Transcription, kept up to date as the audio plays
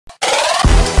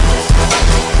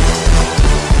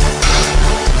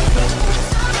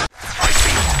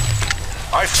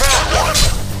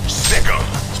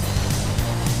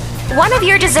One of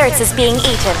your desserts is being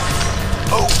eaten.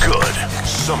 Oh, good.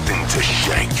 Something to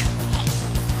shank.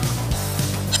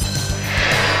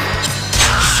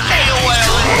 Stay away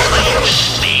and play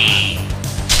with me.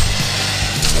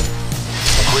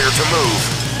 Clear to move.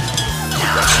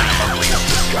 That's the ugliest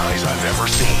disguise I've ever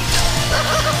seen.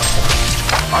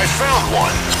 I found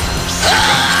one.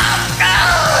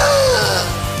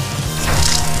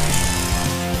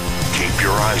 Keep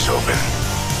your eyes open.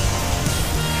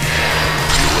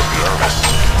 You look nervous.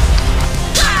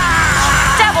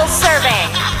 Double serving!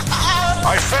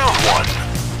 I found one.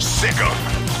 Sick 'em.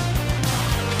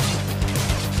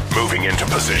 Moving into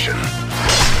position.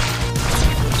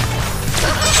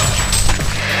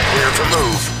 Clear to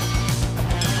move.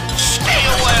 Stay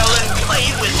a while and play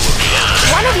with me.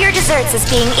 One of your desserts is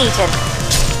being eaten.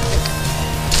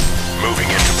 Moving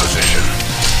into position.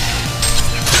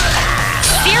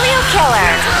 Serial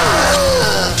killer!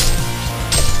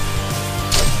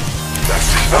 That's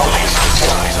the ugliest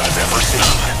disguise I've ever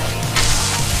seen.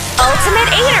 Ultimate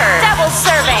Eater! Double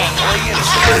serving!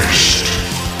 Cursed.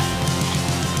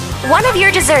 One of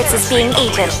your desserts is being The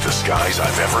eaten. ugliest disguise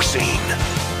I've ever seen.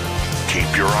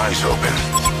 Keep your eyes open.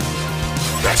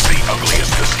 That's the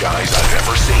ugliest disguise I've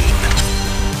ever seen.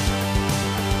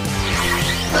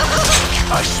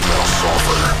 I smell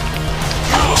sulfur.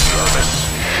 You look nervous.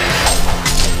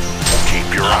 Keep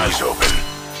your eyes open.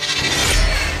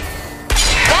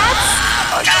 That's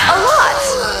a lot!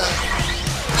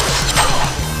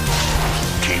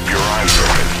 Keep your eyes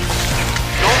open.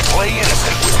 Don't play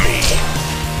innocent with me.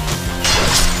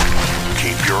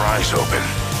 Keep your eyes open.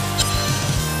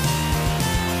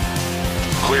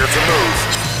 Clear to move.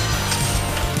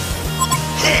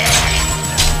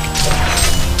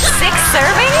 6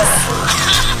 servings?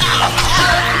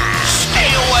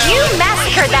 Stay away. You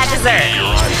massacred that dessert!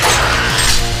 Your eyes open.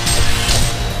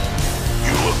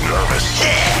 You look nervous.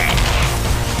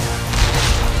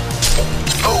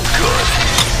 Oh, good.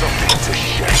 Something to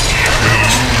shake.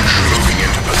 Moving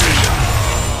into position.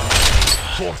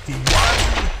 41.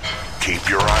 Keep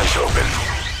your eyes open.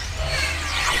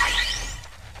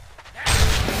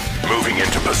 Moving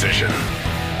into position.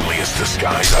 Ugliest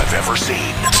disguise I've ever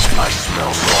seen. I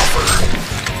smell sulfur.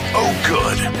 Oh,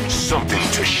 good. Something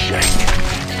to shake.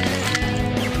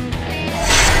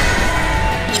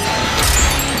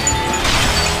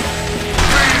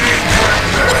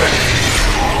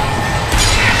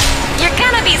 You're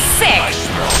gonna be I sick!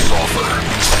 smell sulfur.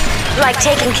 Like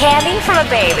taking candy from a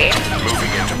baby.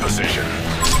 Moving into position.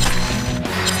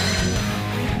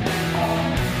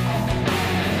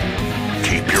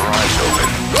 Keep your eyes open.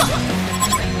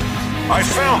 I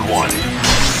found one.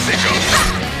 Sicko.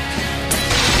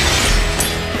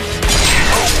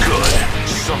 Oh, good.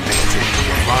 Something to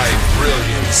shake. My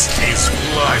brilliance is I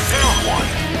blood. found one.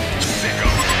 Sicko.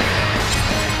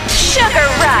 Sugar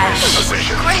rush!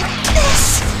 Position. This.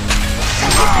 You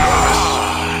look nervous.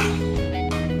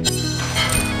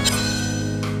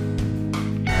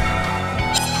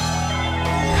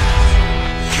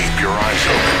 Keep your eyes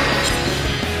open.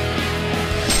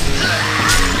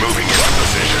 Moving into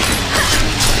position.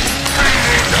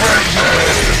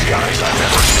 Best disguise I've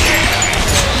ever seen.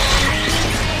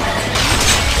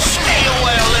 Stay a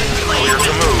while and play Clear to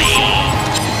with move. me.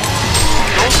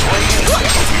 Don't play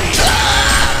innocent with me.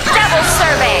 Double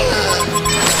serving!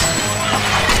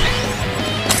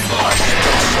 I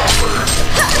smell sulfur.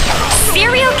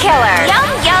 Serial killer! Yum,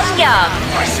 yum, yum!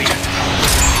 I see it.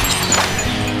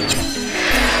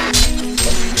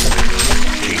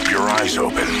 Keep your eyes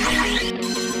open.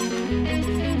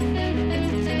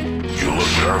 You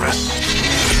look nervous.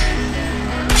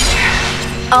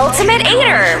 Ultimate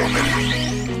Eater!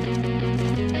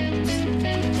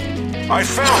 I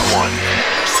found one.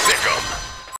 Sick 'em.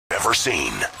 Never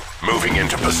seen. Moving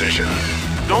into position.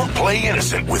 Don't play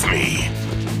innocent with me.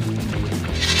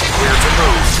 Clear to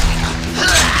move.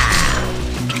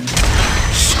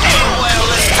 Stay a while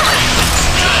and play with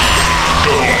me.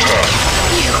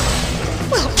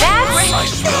 That's I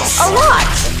smell a sulfur. lot!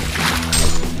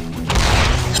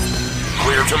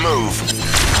 Clear to move.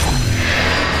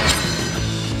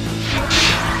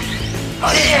 I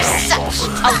There's smell such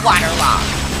sulfur. a waterlog.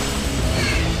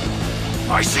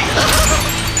 I see it.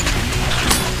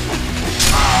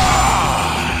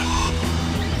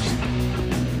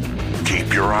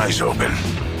 Keep your eyes open.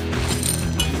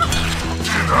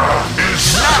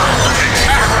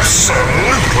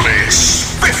 Absolutely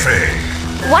spiffy.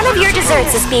 One of your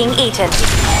desserts is being eaten.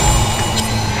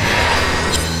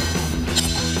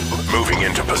 Moving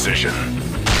into position.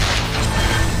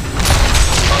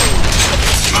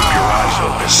 Keep your eyes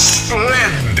open.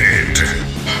 Splendid.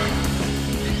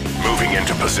 Moving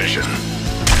into position.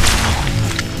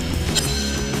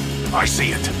 I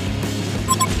see it.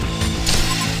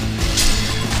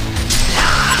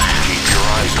 Keep your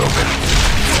eyes open.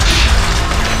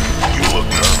 You look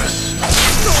nervous.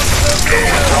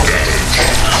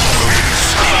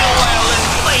 Stay a while and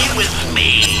play with me.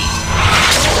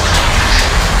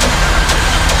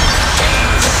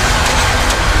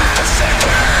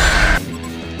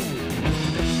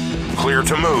 Clear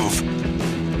to move.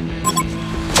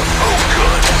 Oh,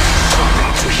 good.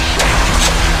 Something to shake.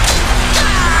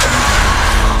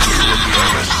 You look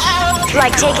nervous.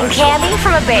 Like taking candy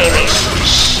from a baby.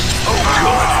 Oh,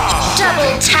 good.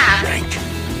 Double tap. Shake.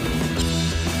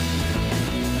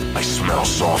 I smell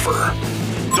sulfur.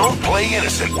 Don't play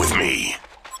innocent with me.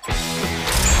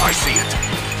 I see it.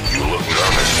 You look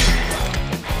nervous.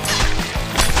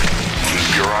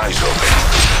 Keep your eyes open.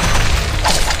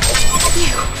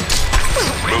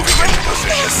 Moving into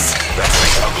position. That's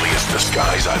the ugliest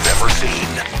disguise I've ever seen.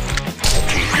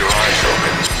 Keep your eyes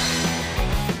open.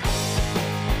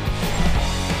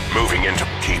 Moving into...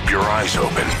 Keep your eyes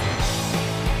open.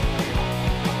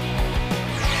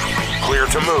 Clear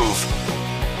to move.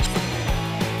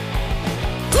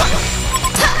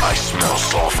 I smell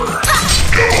sulfur.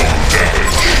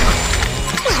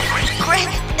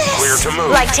 Clear to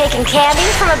move. Like taking candy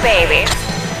from a baby.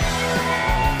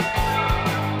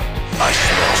 I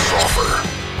smell sulfur.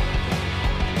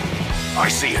 I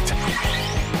see it.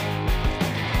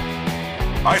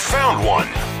 I found one.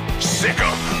 Sick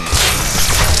 'em.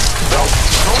 No,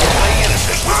 don't play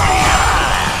innocent with me.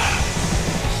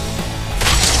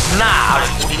 Now,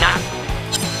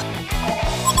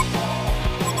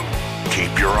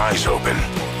 Keep your eyes open.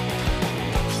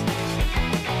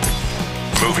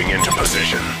 Moving into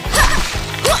position.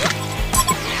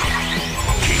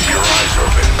 Keep your eyes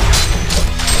open.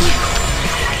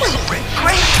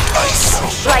 I smell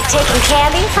sulfur. Like taking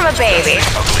candy from a baby.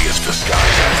 Ugliest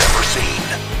disguise I've ever seen.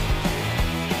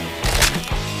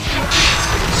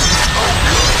 Oh,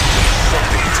 good.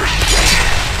 Something to shake.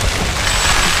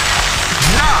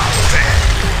 Now then.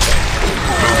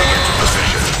 Moving into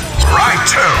position.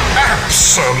 Righto.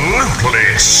 Absolutely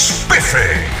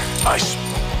spiffy.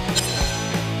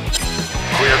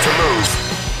 Clear to move.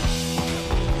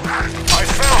 I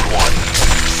found one.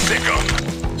 Sick 'em.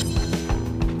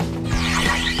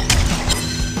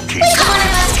 Keep your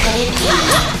eyes open.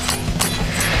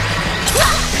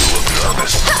 You look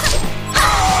nervous.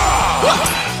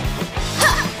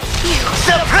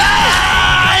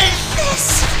 surprise!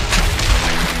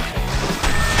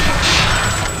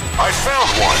 I found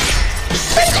one.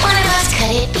 Which one of us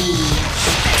could it be?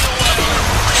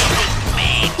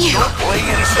 Don't play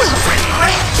innocent with me.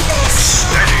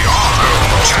 Steady on,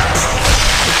 old chap.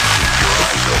 Keep your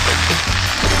eyes open.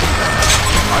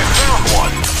 I found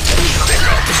one. Sick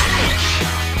 'em.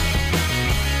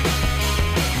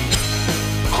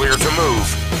 Clear to move.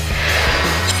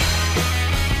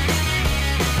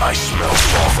 I smell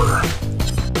sulfur.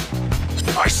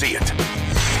 I see it.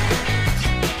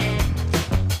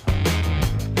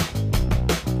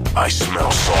 I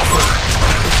smell sulfur.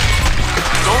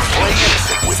 Don't play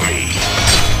innocent with me.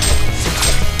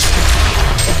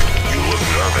 You look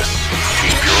nervous.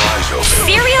 Keep your eyes open.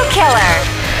 Serial killer.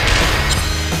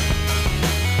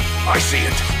 I see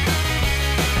it.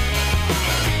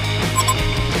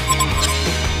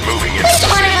 Moving into Which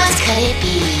one of us position. could it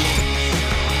be?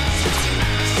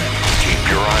 Keep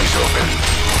your eyes open.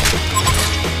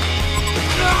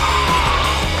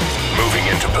 Moving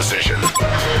into position.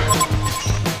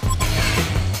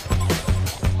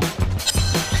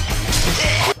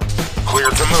 Clear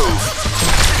to move.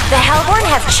 The Hellborn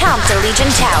have chomped a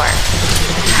Legion tower.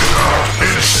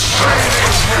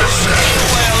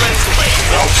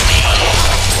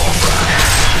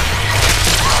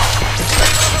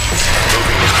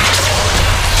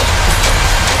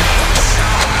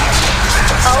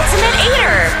 Ultimate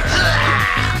Eater.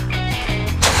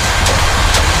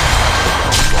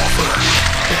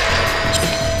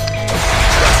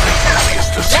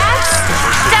 That's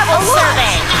double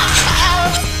serving.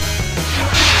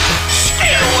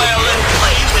 Stay a while and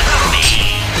play with me.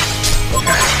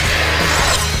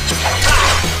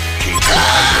 Keep your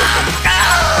eyes open.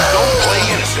 Don't play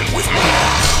innocent with me.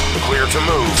 Clear to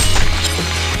move.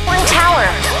 One tower.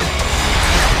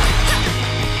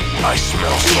 I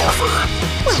smell sulfur.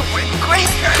 We'll regret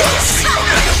this. The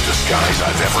ugliest disguise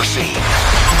I've ever seen.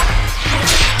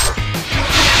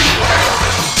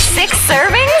 6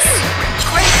 servings?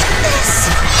 Regret this.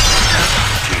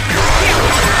 Keep your eyes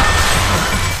open.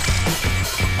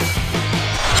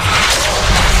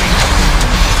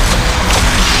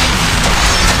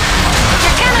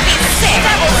 You're gonna be sick.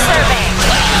 Double serving.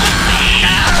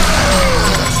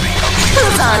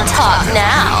 Who's on top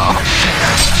now?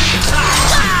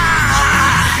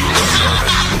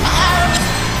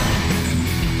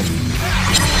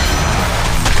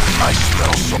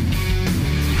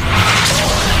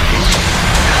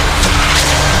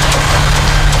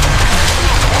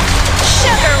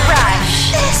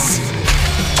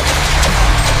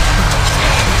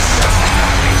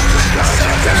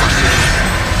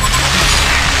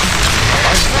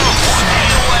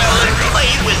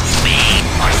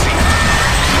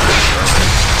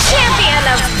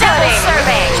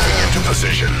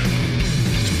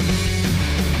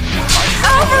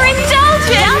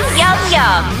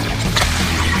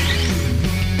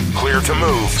 Clear to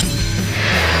move.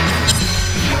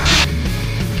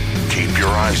 Keep your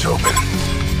eyes open.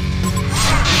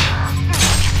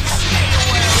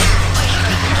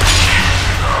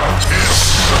 It's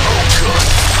so good.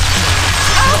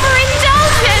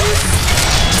 Overindulgence!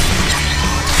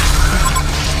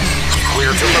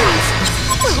 Clear to move.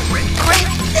 We'll regret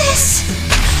this.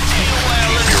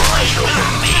 Keep your eyes open.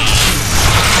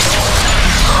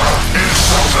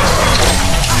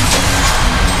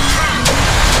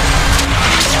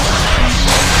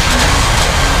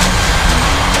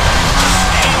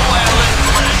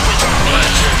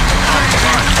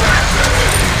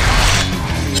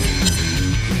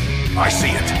 I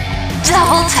see it.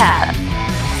 Double tap.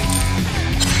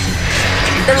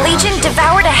 The Legion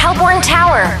devoured a Hellborn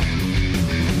tower.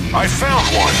 I found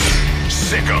one.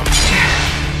 Sick 'em.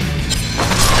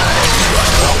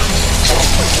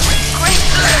 Regret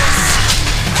this.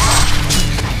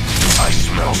 I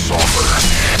smell sulfur.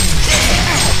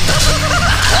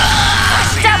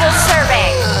 Double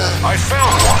serving. I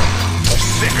found one.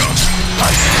 Sick 'em. I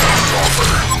smell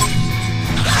sulfur.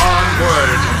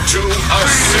 Onward to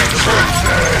ascension.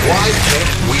 Why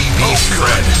can't we be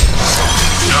friends?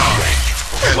 No.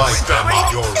 Like them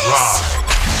on your ride.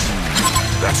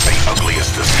 That's the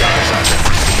ugliest disguise I've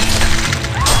ever seen.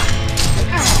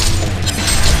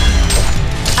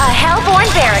 A Hellborn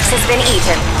barracks has been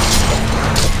eaten.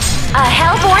 A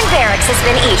Hellborn barracks has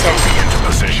been eaten. Into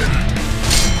position.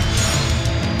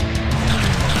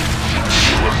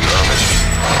 You look nervous.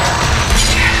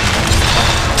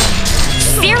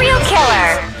 Serial killer.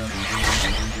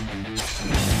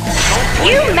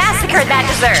 You massacred that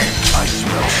dessert. I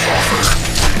smell sulfur.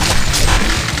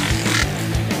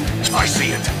 I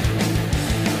see it.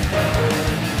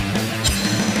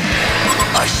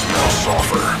 I smell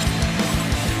sulfur.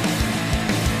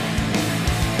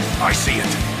 I see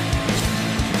it.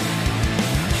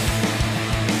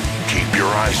 Keep your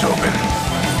eyes open.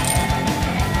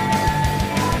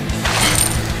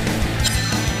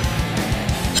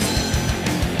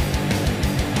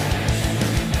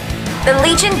 The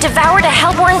Legion devoured a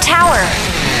Hellborn tower.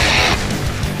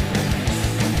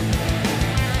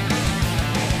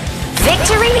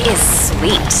 Victory is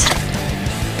sweet.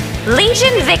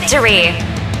 Legion victory!